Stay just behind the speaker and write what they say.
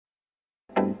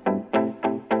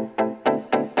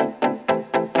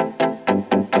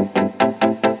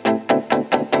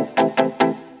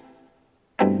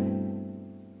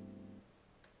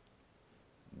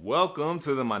Welcome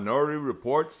to the Minority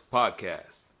Reports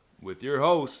podcast with your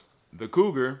hosts, the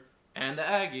Cougar and the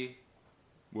Aggie,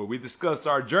 where we discuss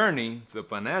our journey to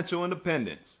financial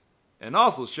independence and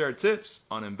also share tips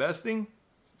on investing,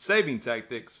 saving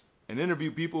tactics, and interview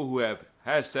people who have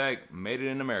 #made it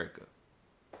in America.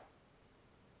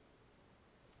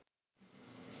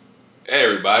 Hey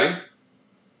everybody,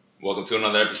 welcome to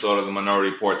another episode of the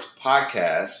Minority Reports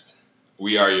podcast.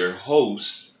 We are your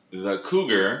hosts, the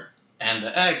Cougar and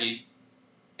the Aggie.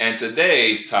 And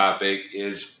today's topic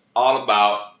is all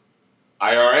about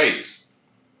IRAs.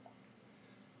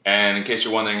 And in case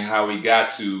you're wondering how we got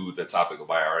to the topic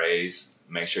of IRAs,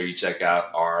 make sure you check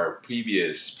out our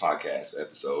previous podcast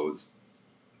episodes.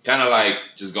 Kind of like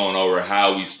just going over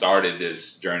how we started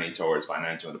this journey towards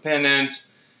financial independence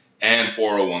and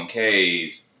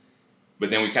 401ks. But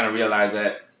then we kind of realized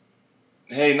that,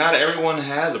 hey, not everyone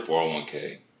has a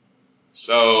 401k.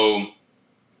 So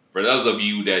for those of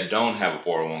you that don't have a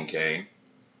 401k,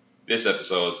 this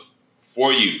episode is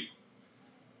for you.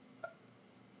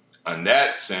 In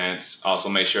that sense, also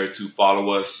make sure to follow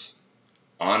us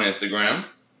on Instagram,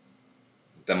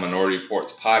 the Minority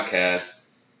Reports podcast.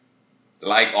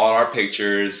 Like all our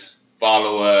pictures,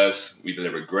 follow us. We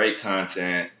deliver great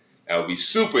content. That will be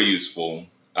super useful.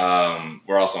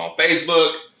 We're also on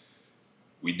Facebook.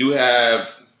 We do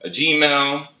have a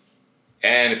Gmail.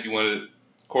 And if you want to,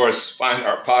 of course, find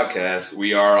our podcast,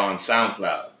 we are on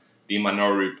SoundCloud, the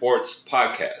Minority Reports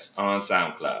podcast on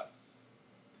SoundCloud.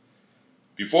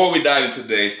 Before we dive into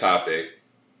today's topic,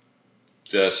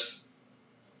 just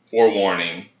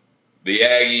forewarning, the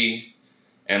Aggie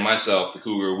and myself, the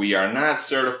Cougar, we are not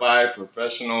certified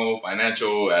professional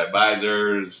financial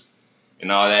advisors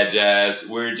and all that jazz.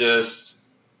 We're just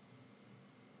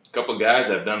a couple guys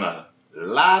that have done a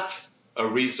lot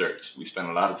of research. We spent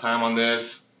a lot of time on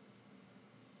this.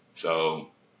 So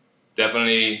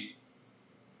definitely,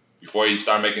 before you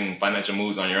start making financial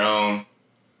moves on your own,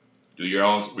 do your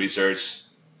own research.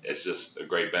 It's just a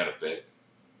great benefit.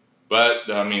 But,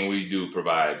 we do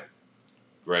provide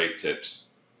great tips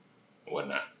and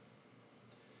whatnot.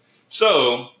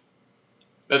 So,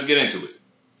 let's get into it.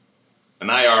 An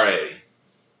IRA.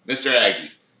 Mr.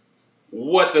 Aggie,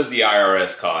 what does the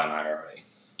IRS call an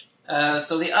IRA?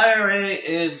 So the IRA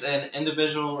is an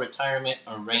individual retirement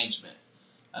arrangement.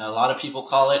 A lot of people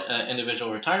call it an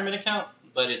individual retirement account,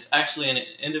 but it's actually an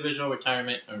individual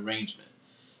retirement arrangement.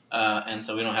 And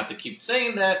so we don't have to keep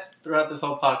saying that throughout this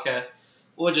whole podcast.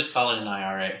 We'll just call it an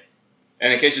IRA.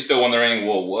 And in case you're still wondering,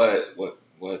 well,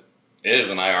 what is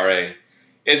an IRA?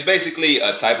 It's basically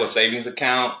a type of savings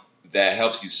account that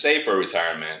helps you save for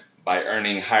retirement by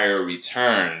earning higher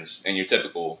returns than your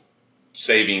typical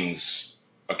savings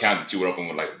account that you would open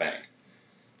with like a bank.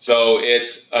 So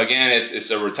it's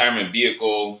a retirement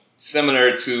vehicle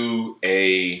similar to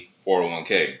a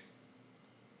 401k.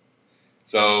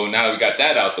 So now that we got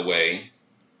that out the way,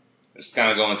 let's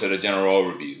kind of go into the general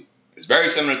overview. It's very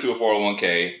similar to a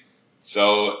 401k.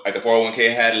 So like the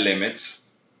 401k had limits,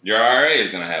 your IRA is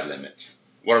going to have limits.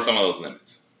 What are some of those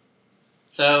limits?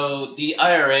 So the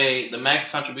IRA, the max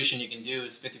contribution you can do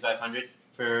is $5,500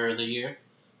 for the year.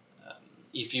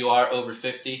 If you are over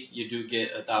 50, you do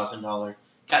get a $1,000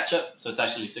 catch-up, so it's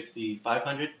actually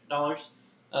 $6,500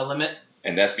 limit.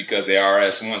 And that's because the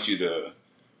IRS wants you to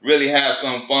really have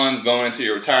some funds going into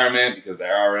your retirement because the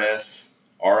IRS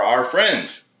are our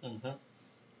friends. Mm-hmm.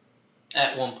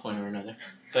 At one point or another.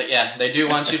 But yeah, they do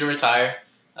want you to retire.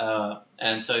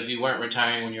 And so if you weren't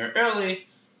retiring when you were early,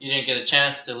 you didn't get a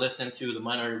chance to listen to the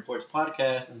Minority Reports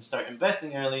podcast and start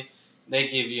investing early, they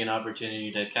give you an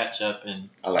opportunity to catch up and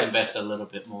invest a little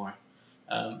bit more.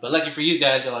 But lucky for you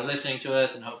guys, y'all are listening to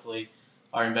us and hopefully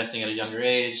are investing at a younger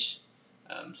age.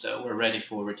 So we're ready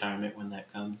for retirement when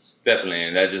that comes. Definitely,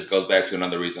 and that just goes back to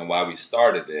another reason why we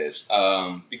started this,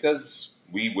 because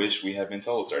we wish we had been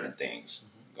told certain things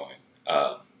going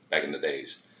back in the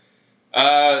days.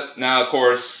 Now, of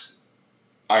course,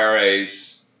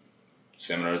 IRAs,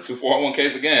 similar to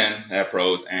 401ks again, have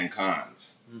pros and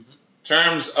cons. Mm-hmm. In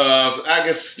terms of, I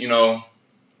guess,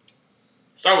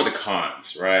 start with the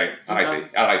cons, right? Okay.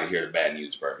 I like to hear the bad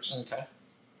news first. Okay.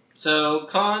 So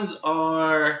cons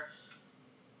are,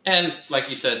 and like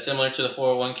you said, similar to the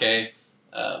 401k,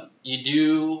 you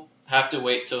do have to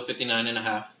wait till 59 and a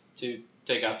half to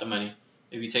take out the money.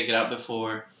 If you take it out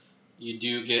before, you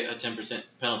do get a 10%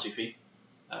 penalty fee.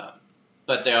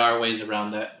 But there are ways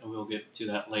around that, and we'll get to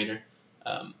that later.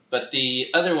 But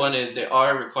the other one is there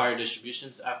are required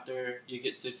distributions after you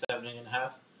get to 70 and a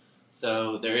half.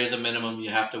 So there is a minimum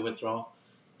you have to withdraw.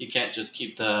 You can't just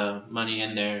keep the money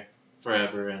in there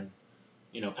forever and,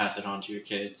 pass it on to your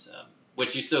kids,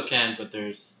 which you still can, but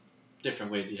there's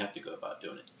different ways you have to go about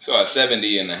doing it. So at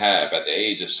 70 and a half, at the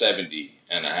age of 70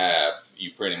 and a half,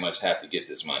 you pretty much have to get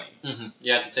this money. Mm-hmm.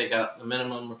 You have to take out the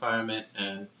minimum requirement,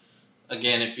 and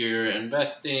again, if you're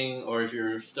investing or if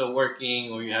you're still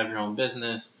working or you have your own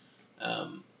business,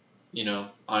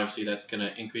 obviously that's going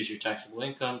to increase your taxable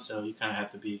income, so you kind of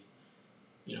have to be,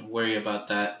 worry about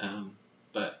that.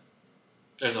 But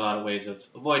there's a lot of ways of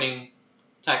avoiding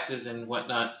taxes and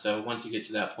whatnot. So once you get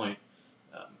to that point,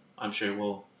 I'm sure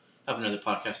we'll have another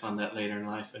podcast on that later in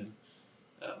life, and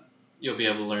you'll be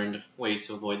able to learn ways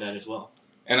to avoid that as well.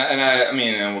 And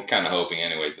we're kind of hoping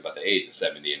anyways about the age of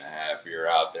 70 and a half, you're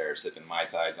out there sipping Mai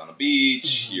Tais on the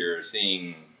beach,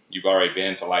 you've already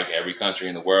been to like every country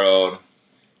in the world,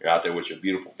 you're out there with your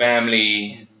beautiful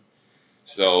family.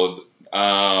 So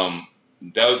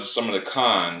those are some of the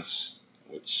cons,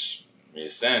 which in a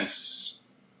sense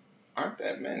aren't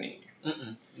that many.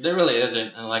 There really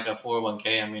isn't. And like a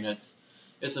 401k, I mean, it's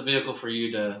a vehicle for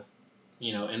you to,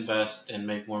 invest and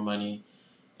make more money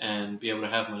and be able to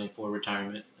have money for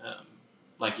retirement.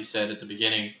 Like you said at the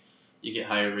beginning, you get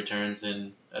higher returns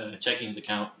in a checking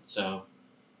account, so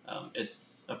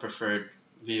it's a preferred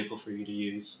vehicle for you to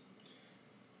use.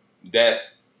 That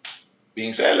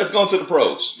being said, let's go into the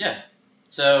pros. Yeah.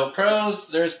 So pros,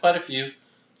 there's quite a few.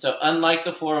 So unlike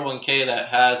the 401k that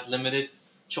has limited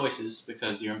choices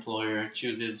because your employer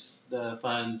chooses the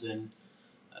funds and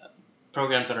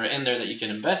programs that are in there that you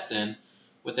can invest in,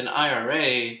 with an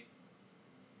IRA,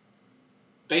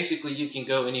 basically you can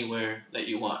go anywhere that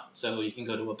you want. So you can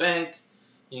go to a bank,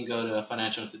 you can go to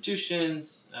financial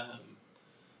institutions,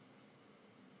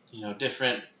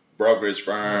 different brokerage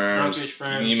firms. You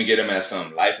can even get them at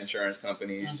some life insurance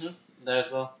companies. That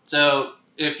as well. So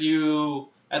if you,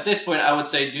 at this point, I would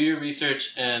say do your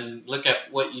research and look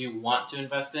at what you want to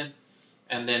invest in,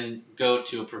 and then go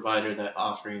to a provider that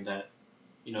offering that,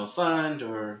 fund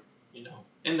or,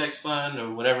 index fund or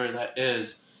whatever that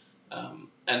is,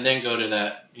 and then go to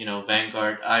that,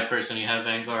 Vanguard. I personally have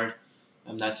Vanguard,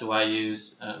 and that's who I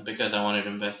use because I wanted to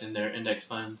invest in their index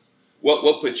funds.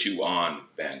 What put you on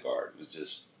Vanguard? It was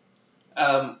just...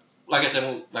 like I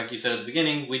said, like you said at the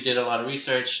beginning, we did a lot of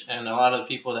research, and a lot of the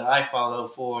people that I follow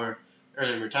for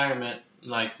early retirement,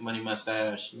 like Money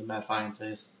Mustache, the Mad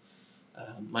Scientist,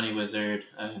 Money Wizard,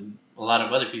 and a lot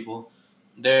of other people,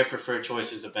 their preferred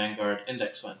choice is a Vanguard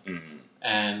index fund.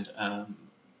 And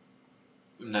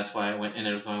that's why I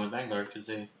ended up going with Vanguard, because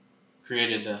they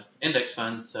created the index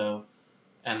fund,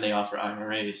 and they offer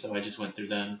IRAs, so I just went through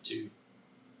them to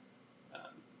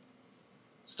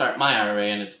start my IRA,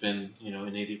 and it's been,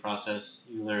 an easy process.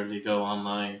 You literally go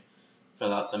online,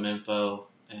 fill out some info,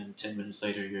 and 10 minutes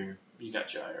later you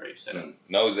got your IRA set up.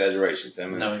 No exaggeration,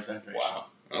 10 minutes? No exaggeration. Wow.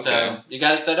 Okay. So you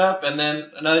got it set up, and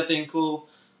then another thing cool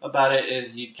about it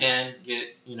is you can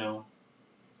get,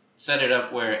 set it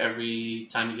up where every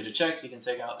time you get a check, you can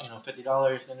take out,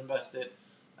 $50 and invest it,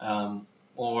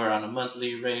 or on a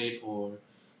monthly rate, or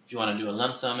if you want to do a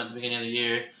lump sum at the beginning of the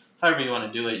year, however you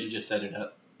want to do it, you just set it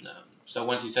up. So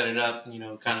once you set it up,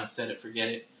 kind of set it, forget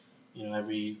it,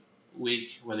 every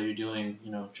week, whether you're doing,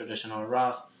 traditional or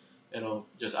Roth, it'll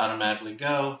just automatically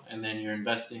go, and then you're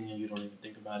investing and you don't even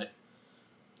think about it.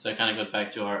 So it kind of goes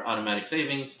back to our automatic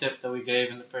savings tip that we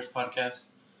gave in the first podcast.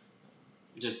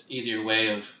 Just easier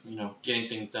way of, getting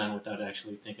things done without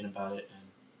actually thinking about it and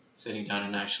sitting down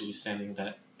and actually sending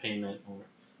that payment or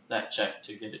that check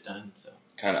to get it done. So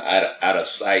kind of out of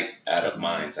sight, out of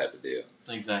mind type of deal.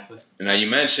 Exactly. Now you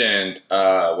mentioned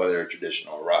whether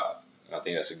traditional or Roth. I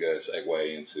think that's a good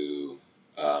segue into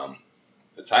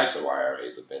the types of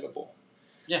IRAs available.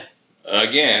 Yeah.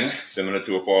 Again, similar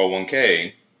to a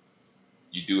 401k,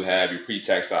 you do have your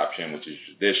pre-tax option, which is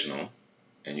traditional,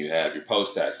 and you have your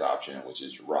post-tax option, which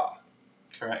is Roth.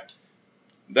 Correct.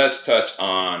 Let's touch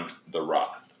on the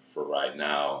Roth for right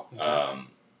now.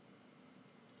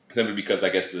 Simply because I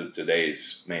guess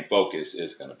today's main focus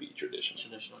is going to be traditional.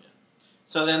 Traditional, yeah.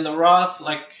 So then the Roth,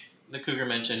 like the Cougar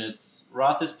mentioned,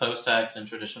 Roth is post-tax and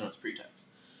traditional is pre-tax.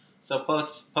 So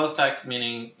post-tax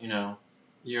meaning,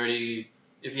 you already,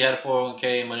 if you had a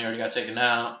 401k, money already got taken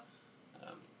out,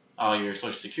 all your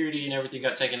Social Security and everything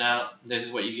got taken out, this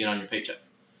is what you get on your paycheck.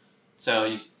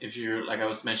 So if you're, like I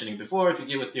was mentioning before, if you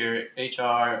get with your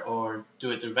HR or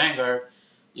do it through Vanguard,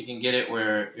 you can get it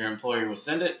where your employer will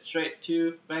send it straight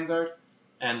to Vanguard,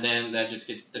 and then that just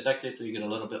gets deducted, so you get a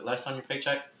little bit less on your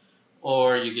paycheck.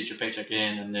 Or you get your paycheck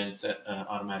in and then set an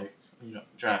automatic,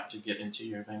 draft to get into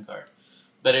your Vanguard.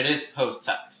 But it is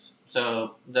post-tax.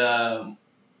 So the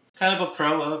kind of a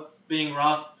pro of being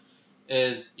Roth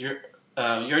is you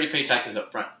already pay taxes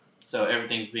up front. So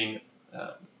everything's being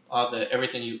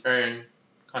everything you earn,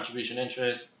 contribution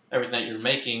interest, everything that you're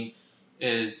making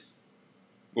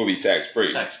will be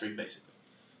tax-free. Tax-free, basically.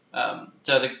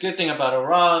 So the good thing about a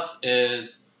Roth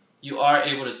is you are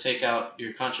able to take out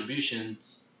your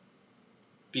contributions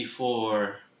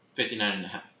before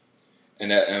 59.5.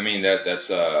 And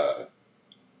that's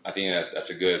I think that's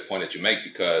a good point that you make,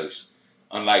 because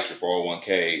unlike your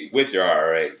 401k with your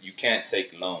IRA, you can't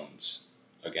take loans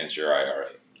against your IRA.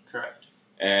 Correct.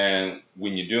 And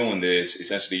when you're doing this,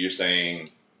 essentially you're saying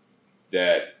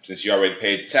that since you already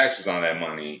paid the taxes on that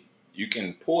money, you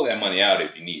can pull that money out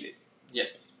if you need it.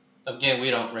 Yes. Again,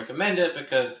 we don't recommend it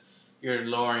because you're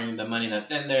lowering the money that's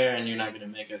in there and you're not going to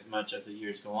make as much as the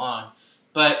years go on.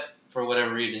 But for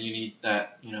whatever reason you need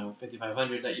that,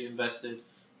 $5,500 that you invested,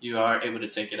 you are able to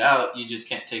take it out. You just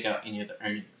can't take out any of the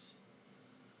earnings.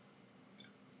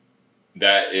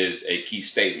 That is a key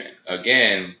statement.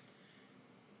 Again,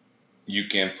 you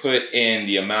can put in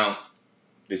the amount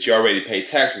that you already paid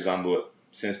taxes on, but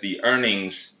since the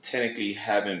earnings technically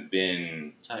haven't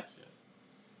been taxed yet,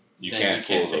 you can't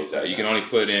pull those out. You can only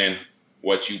put in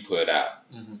what you put out.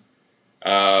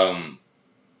 Mm-hmm.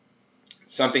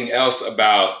 Something else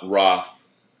about Roth,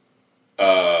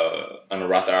 on a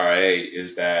Roth IRA,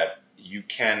 is that you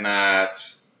cannot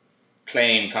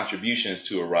claim contributions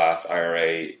to a Roth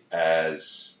IRA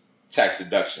as tax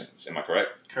deductions. Am I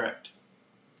correct? Correct.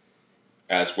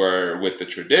 As where with the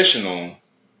traditional,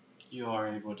 you are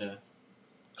able to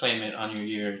claim it on your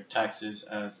year taxes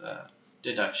as a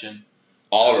deduction.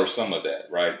 All or some of that,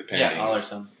 right? Depending. Yeah, all or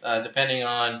some. Depending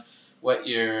on what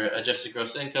your adjusted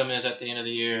gross income is at the end of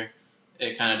the year,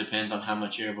 it kind of depends on how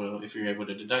much if you're able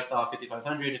to deduct all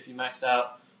 $5,500 if you maxed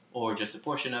out, or just a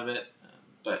portion of it.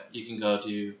 But you can go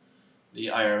to the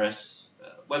IRS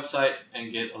website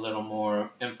and get a little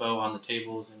more info on the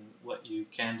tables and what you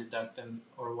can deduct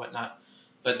or whatnot.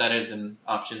 But that is an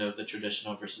option of the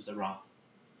traditional versus the Roth.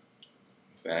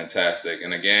 Fantastic.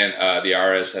 And again, the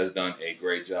IRS has done a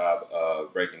great job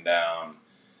of breaking down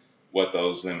what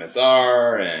those limits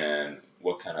are and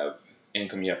what kind of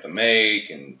income you have to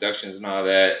make and deductions and all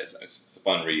that. It's a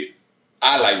fun read.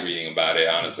 I like reading about it,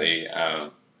 honestly.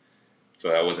 So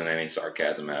that wasn't any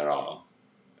sarcasm at all.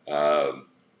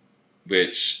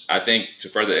 Which I think, to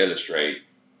further illustrate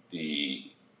the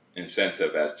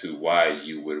incentive as to why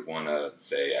you would want to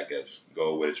say, I guess,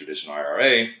 go with a traditional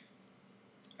IRA,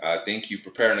 I think you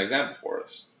prepared an example for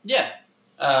us. Yeah.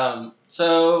 And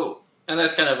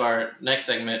that's kind of our next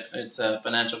segment. It's a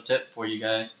financial tip for you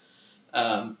guys.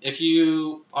 If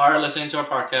you are listening to our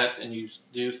podcast and you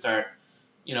do start,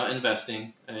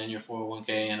 investing in your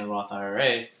 401k and a Roth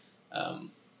IRA,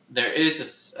 there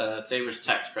is a saver's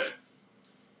tax credit.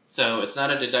 So it's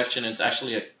not a deduction, it's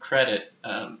actually a credit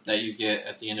that you get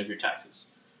at the end of your taxes.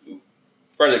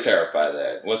 Further clarify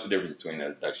that. What's the difference between a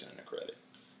deduction and a credit?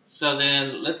 So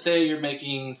then, let's say you're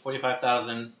making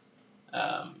 $45,000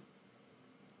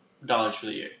 for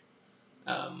the year.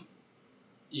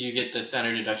 You get the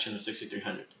standard deduction of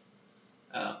 $6,300.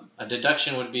 A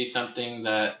deduction would be something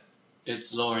that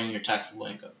it's lowering your taxable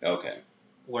income. Okay.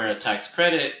 Where a tax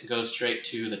credit goes straight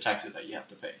to the taxes that you have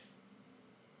to pay.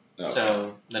 Okay.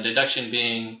 So the deduction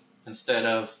being, instead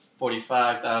of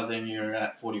 $45,000, you're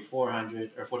at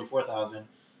 $4,400 or $44,000.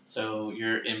 So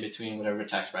you're in between whatever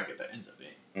tax bracket that ends up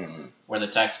being. Mm-hmm. Where the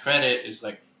tax credit is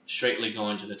like straightly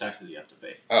going to the taxes you have to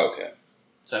pay. Okay.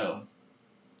 So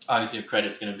obviously a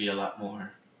credit is going to be a lot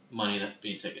more money that's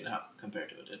being taken out compared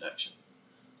to a deduction.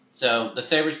 So the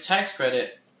saver's tax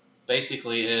credit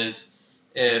basically is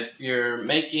if you're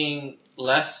making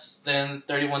less than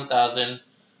 $31,000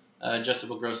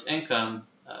 adjustable gross income,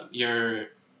 you're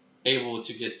able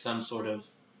to get some sort of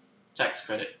tax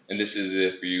credit. And this is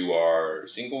if you are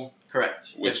single?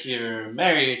 Correct. If you're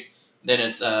married, then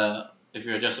it's if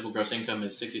your adjustable gross income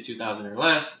is $62,000 or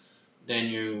less, then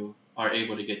you are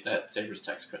able to get that saver's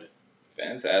tax credit.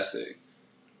 Fantastic.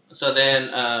 So then,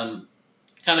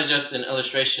 kind of just an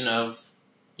illustration of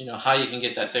how you can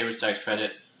get that saver's tax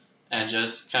credit, and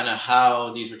just kind of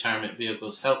how these retirement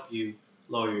vehicles help you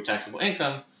lower your taxable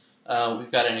income.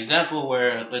 We've got an example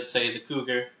where, let's say, the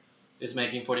Cougar is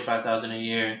making $45,000 a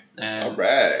year, and all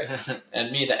right.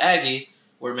 and me, the Aggie,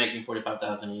 we're making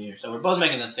 $45,000 a year. So we're both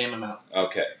making the same amount.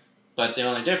 Okay. But the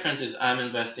only difference is I'm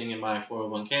investing in my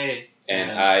 401k,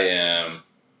 and I am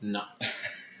not.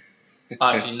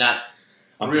 Obviously not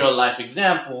a real life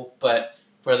example, but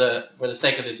for the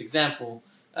sake of this example,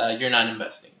 you're not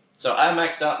investing. So I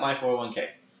maxed out my 401k.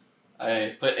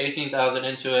 I put $18,000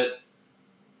 into it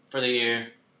for the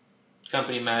year.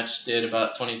 Company match did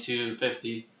about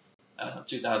 $2,250,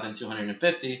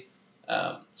 $2,250.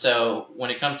 So when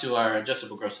it comes to our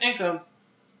adjustable gross income,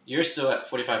 you're still at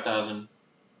 $45,000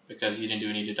 because you didn't do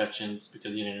any deductions,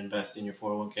 because you didn't invest in your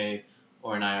 401k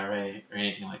or an IRA or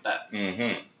anything like that.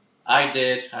 Mm-hmm. I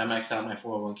maxed out my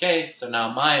 401k, so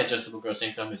now my adjustable gross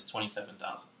income is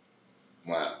 $27,000.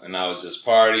 Wow. And I was just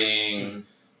partying, Mm-hmm.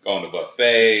 going to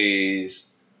buffets,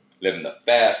 living the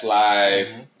fast life.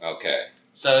 Mm-hmm. Okay.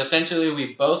 So essentially,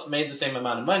 we both made the same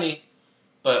amount of money,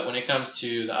 but when it comes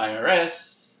to the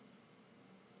IRS,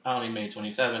 I only made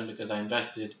 27 because I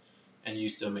invested, and you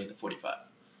still made the 45.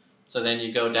 So then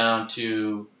you go down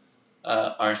to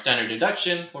our standard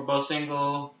deduction. We're both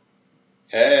single.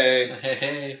 Hey.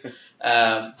 Hey.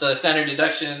 So the standard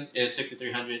deduction is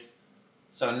 $6,300.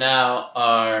 So now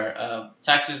our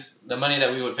taxes, the money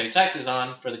that we would pay taxes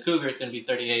on for the Cougar, it's going to be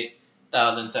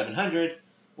 $38,700,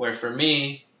 where for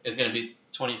me it's going to be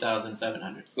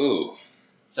 $20,700. Ooh.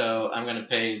 So I'm going to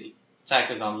pay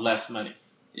taxes on less money.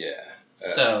 Yeah.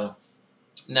 So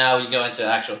now you go into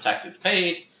actual taxes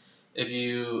paid. If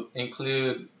you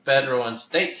include federal and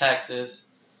state taxes,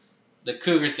 the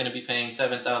Cougar is going to be paying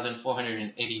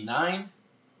 $7,489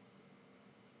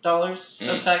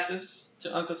 of taxes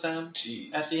to Uncle Sam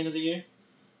at the end of the year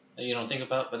that you don't think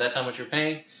about, but that's how much you're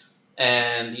paying.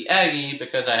 And the Aggie,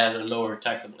 because I have a lower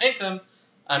taxable income,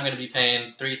 I'm going to be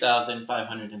paying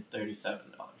 $3,537.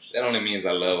 That only means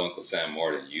I love Uncle Sam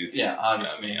more than you do. Yeah,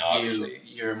 obviously. You know what I mean? Obviously.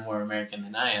 You're more American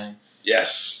than I am.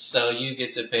 Yes. So you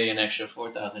get to pay an extra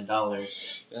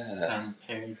 $4,000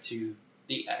 compared to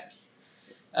the Aggie.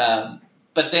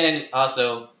 But then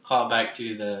also call back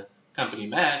to the company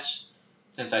match.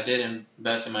 Since I did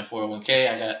invest in my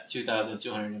 401k, I got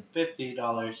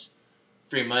 $2,250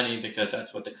 free money because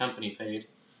that's what the company paid.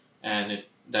 And if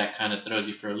that kind of throws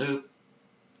you for a loop,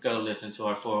 go listen to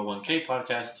our 401k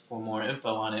podcast for more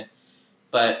info on it.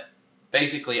 But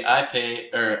basically, I'm paying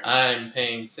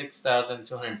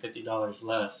 $6,250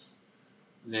 less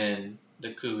than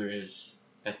the Cougar is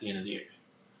at the end of the year.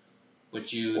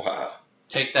 Would you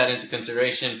take that into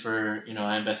consideration for,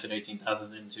 I invested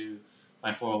 $18,000 into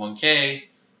my 401k.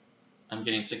 I'm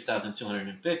getting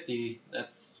 $6,250.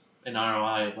 That's an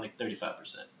ROI of like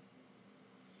 35%.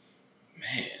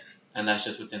 Man. And that's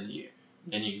just within the year.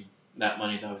 And that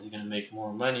money's obviously going to make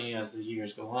more money as the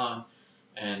years go on.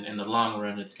 And in the long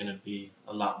run, it's going to be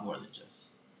a lot more than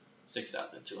just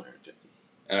 $6,250.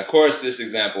 And of course, this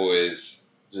example is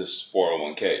just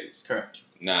 401ks. Correct.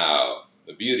 Now,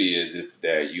 the beauty is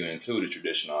that you include a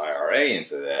traditional IRA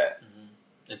into that. Mm-hmm.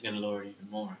 It's going to lower it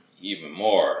even more. Even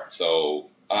more. So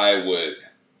I would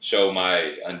show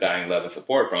my undying love and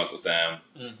support for Uncle Sam.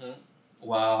 Mm-hmm.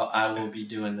 While I will be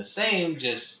doing the same,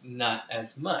 just not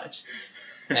as much.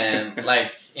 And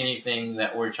like anything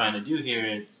that we're trying to do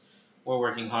here, we're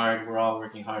working hard. We're all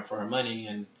working hard for our money,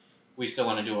 and we still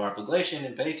want to do our obligation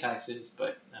and pay taxes.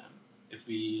 But if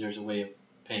there's a way of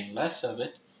paying less of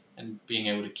it and being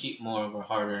able to keep more of our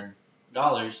hard-earned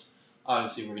dollars,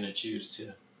 obviously we're going to choose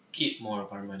to keep more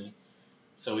of our money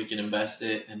so we can invest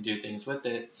it and do things with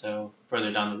it. So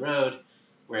further down the road,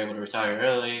 we're able to retire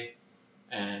early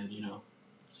and,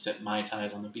 sip Mai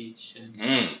Tais on the beach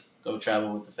and go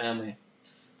travel with the family.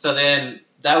 So then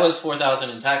that was $4,000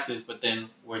 in taxes, but then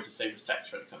where's the saver's tax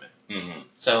credit come in? Mm-hmm.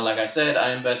 So like I said,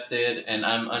 I invested and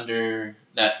I'm under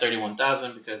that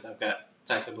 $31,000 because I've got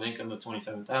taxable income of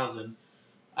 $27,000.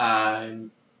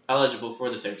 I'm eligible for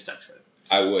the saver's tax credit.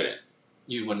 I wouldn't.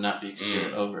 You would not be because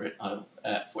you're over it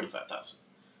at $45,000.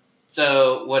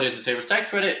 So what is the saver's tax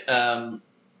credit? The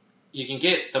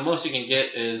most you can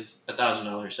get is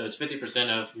 $1,000. So it's 50%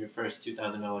 of your first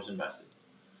 $2,000 invested.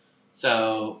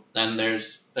 So then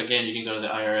again, you can go to the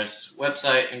IRS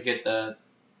website and get the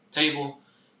table,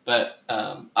 but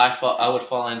I would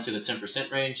fall into the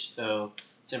 10% range. So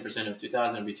 10% of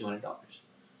 $2,000 would be $200.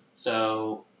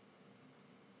 So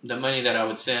the money that I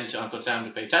would send to Uncle Sam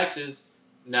to pay taxes,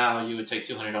 now you would take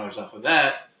 $200 off of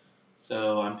that.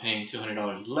 So I'm paying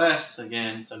 $200 less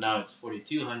again. So now it's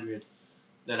 $4,200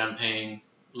 that I'm paying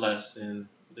less than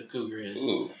the Cougar is.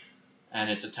 Ooh. And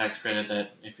it's a tax credit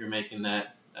that if you're making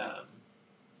that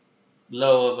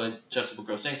low of an adjustable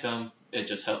gross income, it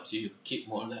just helps you keep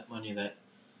more of that money that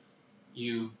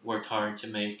you worked hard to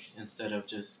make instead of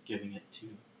just giving it to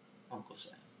Uncle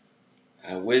Sam.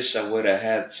 I wish I would have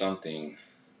had something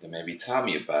that maybe taught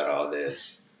me about all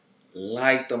this,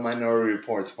 like the Minority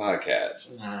Reports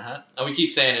podcast. Uh-huh. And we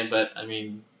keep saying it, but I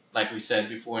mean, like we said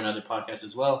before in other podcasts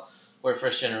as well, we're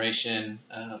first generation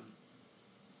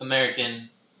American.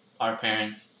 Our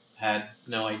parents had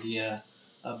no idea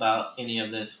about any of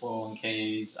this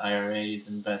 401ks, IRAs,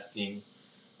 investing.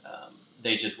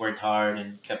 They just worked hard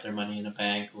and kept their money in a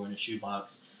bank or in a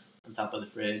shoebox on top of the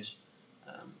fridge.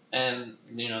 And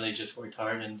they just worked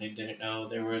hard and they didn't know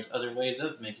there was other ways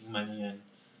of making money and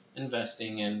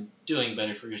investing and doing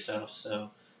better for yourself.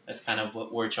 So that's kind of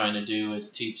what we're trying to do, is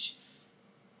teach,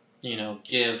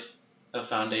 give a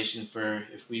foundation for,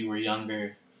 if we were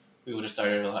younger, we would have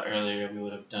started a lot earlier, we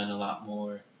would have done a lot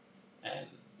more, and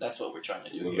that's what we're trying to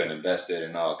do. We've been invested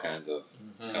in all kinds of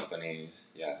companies,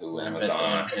 Yahoo,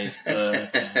 Amazon, Facebook,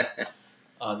 and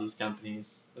all these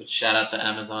companies. Which, shout out to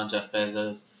Amazon. Jeff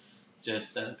Bezos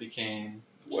just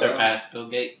surpassed Bill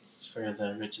Gates for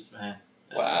the richest man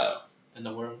in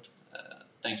the world,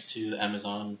 thanks to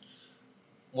Amazon.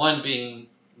 One being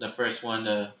the first one,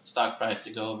 the stock price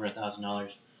to go over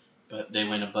 $1,000, but they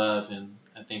went above, and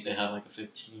I think they have like a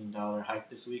 $15 hike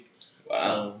this week.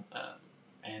 Wow. So,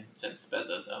 and since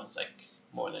Bezos owns like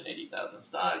more than 80,000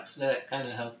 stocks, that kind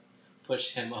of helped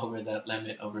push him over that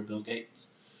limit over Bill Gates.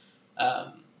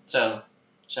 So,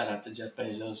 shout out to Jeff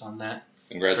Bezos on that.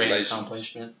 Congratulations. Great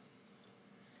accomplishment.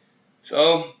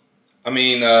 So, I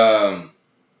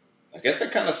guess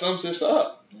that kind of sums this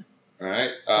up. Yeah. All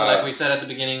right. So, like we said at the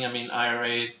beginning,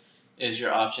 IRAs is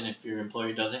your option if your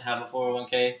employer doesn't have a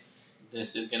 401k.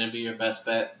 This is going to be your best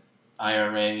bet.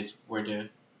 IRAs, where to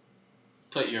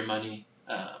put your money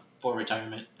for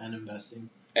retirement and investing.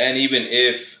 And even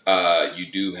if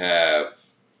you do have,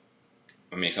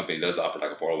 a company does offer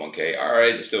like a 401k,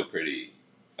 IRAs are still pretty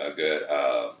good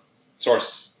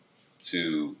source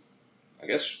to, I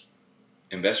guess,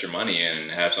 invest your money in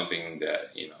and have something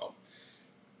that,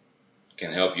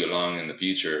 can help you along in the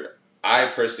future. I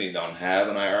personally don't have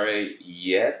an IRA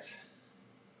yet,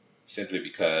 simply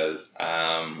because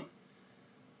I'm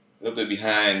a little bit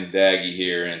behind the Aggie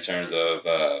here in terms of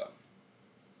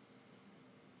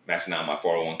maxing out my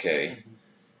 401k.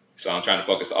 So I'm trying to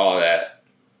focus all that.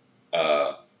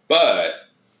 But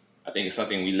I think it's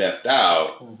something we left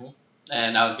out.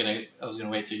 And I was gonna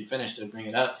wait till you finish to bring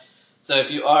it up. So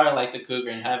if you are like the Cougar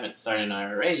and haven't started an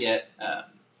IRA yet,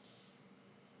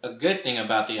 a good thing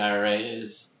about the IRA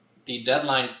is the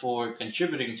deadline for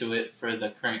contributing to it for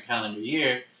the current calendar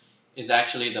year is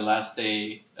actually the last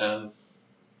day that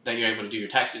you're able to do your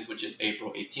taxes, which is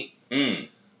April 18th.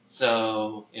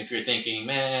 So if you're thinking,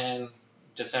 man,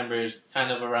 December is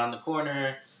kind of around the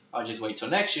corner, I'll just wait till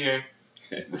next year.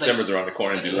 December's around the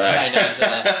corner in July. I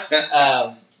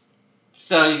know.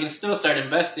 So you can still start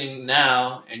investing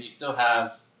now, and you still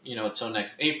have, till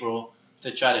next April to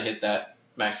try to hit that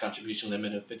max contribution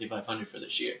limit of $5,500 for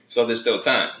this year. So there's still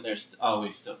time. There's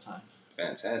always still time.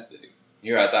 Fantastic.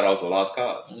 Here I thought I was a lost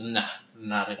cause. Nah,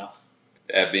 not at all.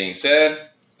 That being said,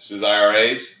 this is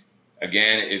IRAs.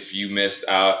 Again, if you missed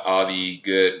out all the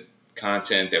good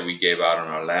content that we gave out on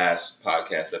our last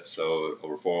podcast episode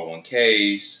over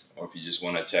 401ks, or if you just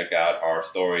want to check out our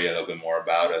story, a little bit more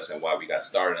about us and why we got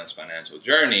started on this financial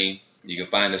journey, you can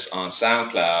find us on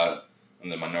SoundCloud on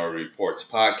the Minority Reports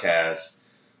podcast.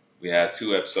 We have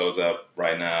 2 episodes up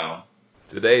right now.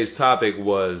 Today's topic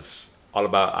was all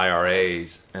about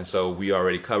IRAs, and so we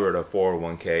already covered a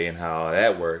 401k and how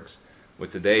that works.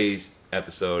 With today's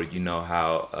episode, you know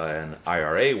how an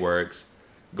IRA works.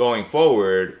 Going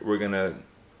forward, we're going to,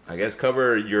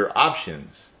 cover your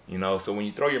options. So when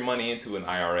you throw your money into an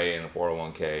IRA and a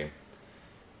 401k,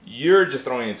 you're just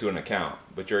throwing it into an account.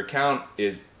 But your account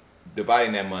is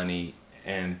dividing that money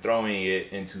and throwing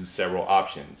it into several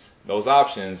options. Those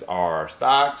options are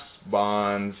stocks,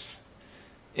 bonds,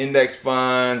 index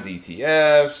funds,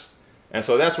 ETFs. And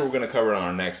so that's what we're going to cover on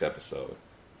our next episode.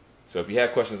 So if you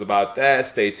have questions about that,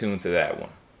 stay tuned to that one.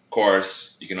 Of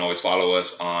course, you can always follow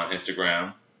us on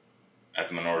Instagram at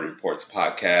the Minority Reports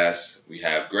podcast. We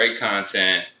have great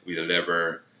content. We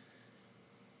deliver.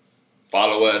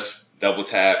 Follow us, double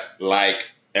tap, like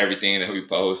everything that we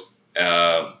post.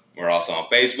 We're also on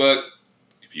Facebook.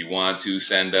 If you want to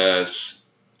send us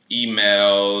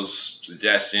emails,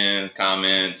 suggestions,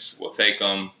 comments, we'll take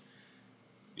them.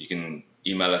 You can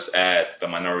email us at the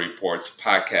Minority Reports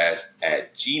podcast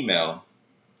at Gmail.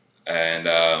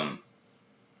 And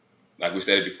like we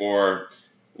said before,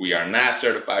 we are not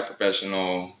certified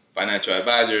professional financial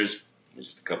advisors. We're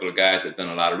just a couple of guys that have done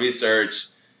a lot of research,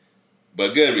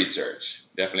 but good research.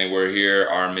 Definitely we're here.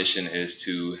 Our mission is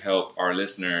to help our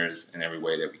listeners in every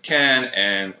way that we can,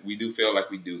 and we do feel like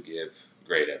we do give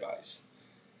great advice.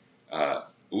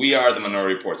 We are the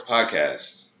Minority Reports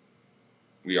podcast.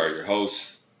 We are your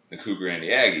hosts, the Cougar and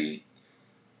the Aggie.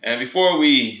 And before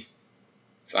we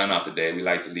sign off today, we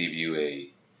like to leave you a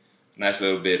nice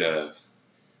little bit of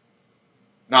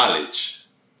knowledge.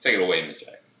 Take it away, Mr.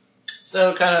 Aggie.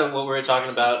 So kind of what we were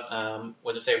talking about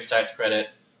with the Savers Tax Credit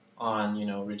on,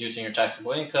 reducing your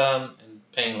taxable income and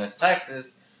paying less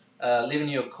taxes, leaving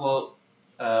you a quote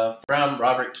from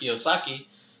Robert Kiyosaki,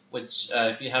 which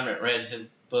if you haven't read his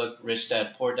book, Rich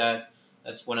Dad, Poor Dad,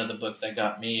 that's one of the books that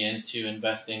got me into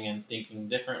investing and thinking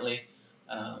differently.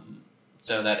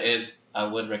 So I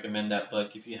would recommend that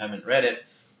book if you haven't read it.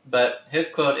 But his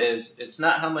quote is, "It's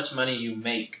not how much money you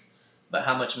make, but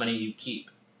how much money you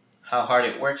keep. How hard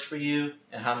it works for you,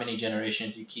 and how many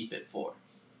generations you keep it for."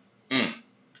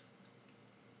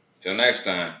 Till next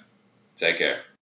time, take care.